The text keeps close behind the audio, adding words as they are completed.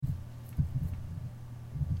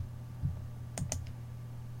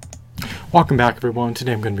Welcome back, everyone.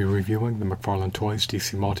 Today I'm going to be reviewing the McFarlane Toys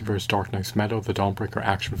DC Multiverse Dark Knight's Meadow, the Dawnbreaker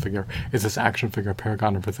action figure. Is this action figure a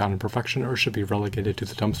paragon of without imperfection, or should be relegated to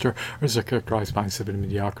the dumpster, or is it characterized by insipid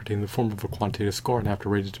mediocrity in the form of a quantitative score and after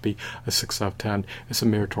rated to be a 6 out of 10? It's a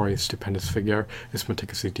meritorious, stupendous figure. It's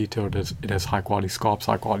meticulously detailed. It has high-quality sculpts,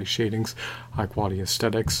 high-quality shadings, high-quality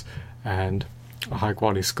aesthetics, and a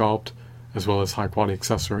high-quality sculpt, as well as high-quality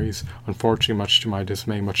accessories. Unfortunately, much to my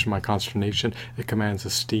dismay, much to my consternation, it commands a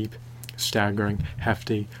steep, staggering,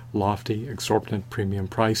 hefty, lofty, exorbitant premium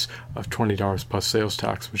price of $20 plus sales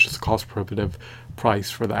tax, which is a cost-prohibitive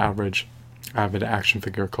price for the average avid action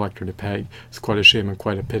figure collector to pay. It's quite a shame and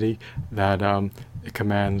quite a pity that it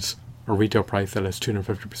commands a retail price that is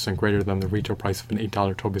 250% greater than the retail price of an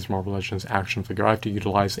 $8 Toby's Marvel Legends action figure. I have to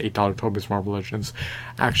utilize $8 Toby's Marvel Legends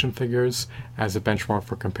action figures as a benchmark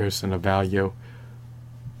for comparison of value.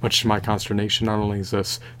 Much to my consternation, not only is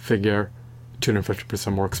this figure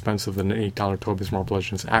 250% more expensive than an $8 Toby's Marvel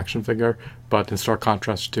Legends action figure, but in stark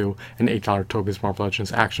contrast to an $8 Toby's Marvel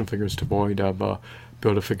Legends action figure is devoid of a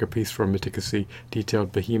build-a-figure piece for a meticulously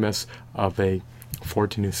detailed behemoth of a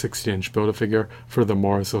 14 to 16 inch build-a-figure.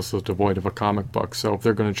 Furthermore, it's also devoid of a comic book, so if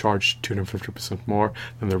they're going to charge 250% more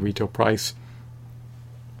than the retail price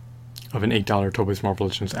of an $8 Toby's Marvel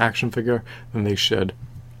Legends action figure, then they should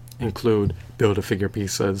include build-a-figure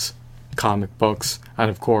pieces, comic books,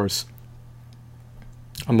 and of course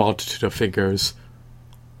a multitude of figures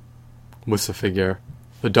with the figure.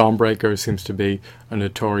 The Dawnbreaker seems to be a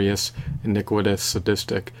notorious, iniquitous,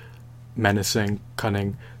 sadistic, menacing,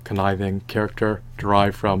 cunning, conniving character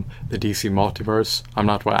derived from the DC Multiverse. I'm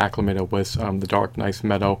not well acclimated with the Dark Knight's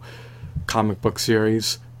Meadow comic book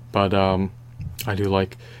series, but I do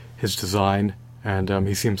like his design, and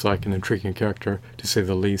he seems like an intriguing character, to say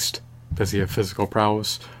the least. Does he have physical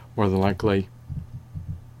prowess? More than likely.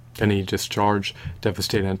 Can he discharge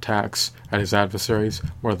devastating attacks at his adversaries?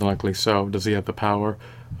 More than likely so. Does he have the power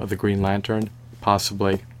of the Green Lantern?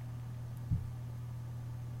 Possibly.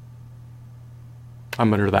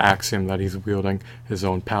 I'm under the axiom that he's wielding his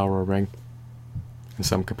own power ring in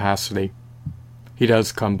some capacity. He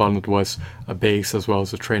does come bundled with a base as well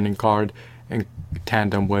as a training card in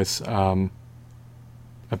tandem with a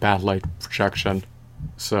backlight projection.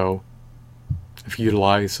 So if you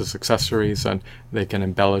utilize his accessories, and they can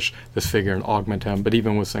embellish this figure and augment him. But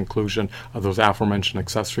even with the inclusion of those aforementioned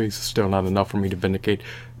accessories, it's still not enough for me to vindicate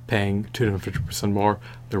paying 250% more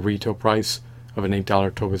the retail price of an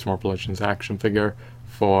 $8 Toby's Marvel Legends action figure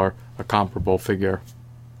for a comparable figure.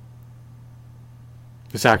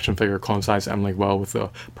 This action figure coincides eminently well with the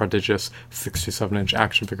prodigious 67-inch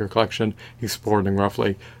action figure collection. He's sporting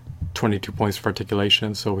roughly 22 points of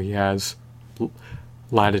articulation, so he has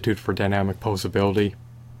latitude for dynamic posability.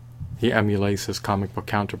 He emulates his comic book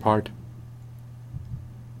counterpart.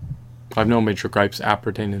 I have no major gripes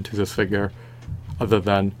appertaining to this figure other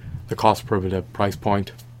than the cost-prohibitive price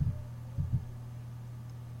point.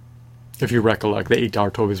 If you recollect, the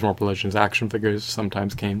 $8 Toby's Marvel Legends action figures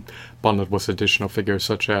sometimes came bundled with additional figures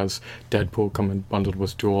such as Deadpool coming bundled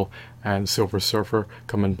with Duel, and Silver Surfer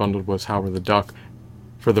coming bundled with Howard the Duck.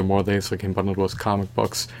 Furthermore, they also came bundled with comic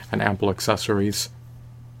books and ample accessories.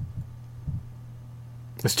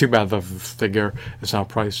 It's too bad that this figure is now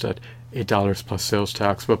priced at $8 plus sales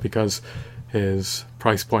tax, but because his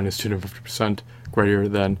price point is 250% greater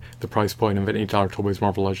than the price point of an $8 Toby's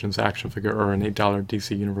Marvel Legends action figure or an $8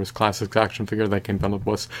 DC Universe Classics action figure that came bundled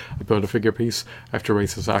with a build-a-figure piece, I have to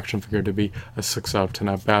rate this action figure to be a 6 out of 10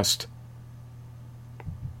 at best.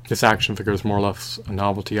 This action figure is more or less a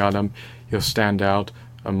novelty item. He'll stand out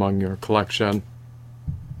among your collection.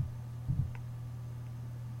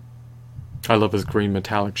 I love his green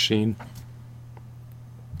metallic sheen.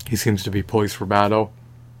 He seems to be poised for battle.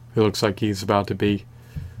 He looks like he's about to be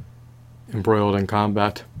embroiled in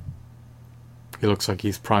combat. He looks like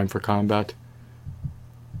he's primed for combat.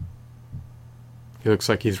 He looks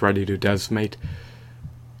like he's ready to decimate,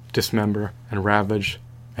 dismember, and ravage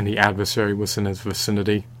any adversary within his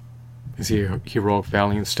vicinity. Is he a heroic,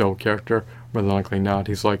 valiant, stoic character? More than likely not.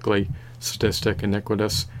 He's likely sadistic,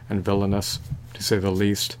 iniquitous, and villainous, to say the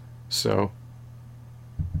least. So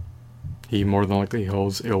he more than likely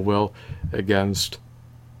holds ill will against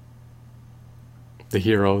the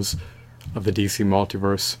heroes of the DC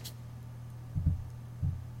Multiverse.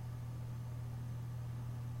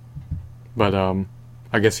 But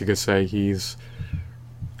I guess you could say he's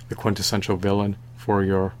the quintessential villain for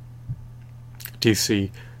your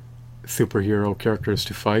DC superhero characters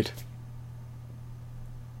to fight.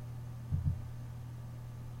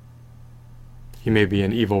 He may be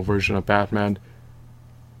an evil version of Batman,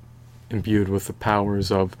 imbued with the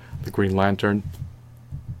powers of the Green Lantern.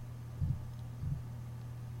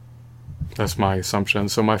 That's my assumption.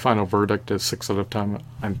 So my final verdict is 6 out of 10.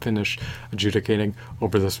 I'm finished adjudicating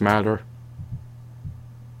over this matter.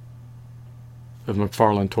 If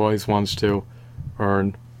McFarlane Toys wants to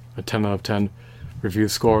earn a 10 out of 10 review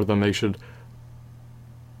score, then they should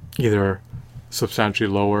either substantially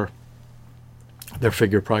lower their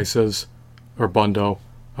figure prices or bundle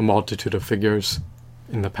a multitude of figures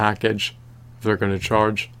in the package if they're going to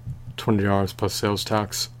charge $20 plus sales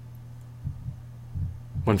tax.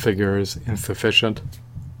 One figure is insufficient,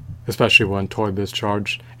 especially when Toy Biz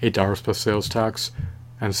charged $8 plus sales tax,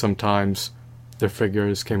 and sometimes their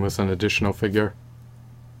figures came with an additional figure,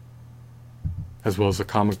 as well as a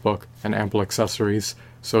comic book and ample accessories,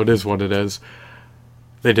 so it is what it is.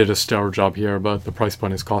 They did a stellar job here, but the price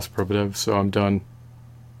point is cost prohibitive, so I'm done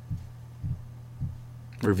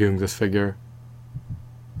reviewing this figure.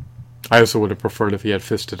 I also would have preferred if he had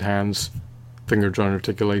fisted hands, finger joint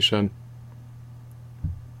articulation,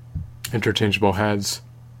 interchangeable heads,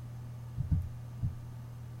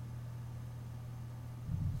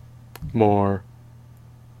 more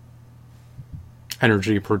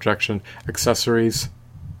energy projection accessories,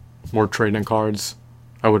 more trading cards.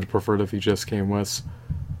 I would have preferred if he just came with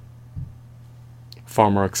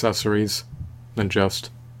far more accessories than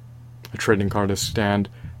just a trading card as stand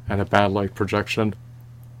and a bad light projection.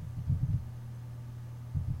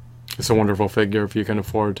 It's a wonderful figure. If you can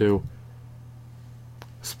afford to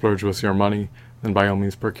splurge with your money, then by all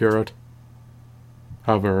means procure it.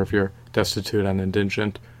 However, if you're destitute and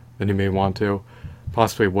indigent, then you may want to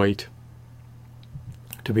possibly wait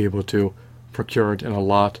to be able to procure it in a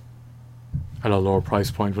lot at a lower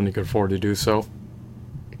price point when you can afford to do so.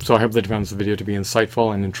 So I hope that you found this video to be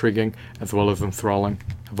insightful and intriguing, as well as enthralling.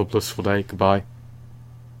 Have a blissful day. Goodbye.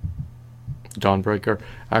 Dawnbreaker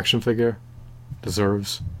action figure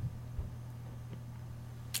deserves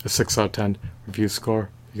a 6 out of 10 review score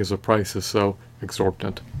because the price is so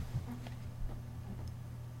exorbitant.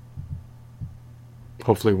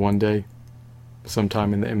 Hopefully one day,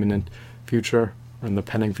 sometime in the imminent future, or in the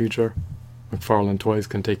pending future, McFarlane Toys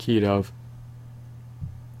can take heed of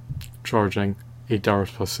charging $8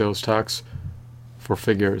 plus sales tax for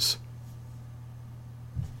figures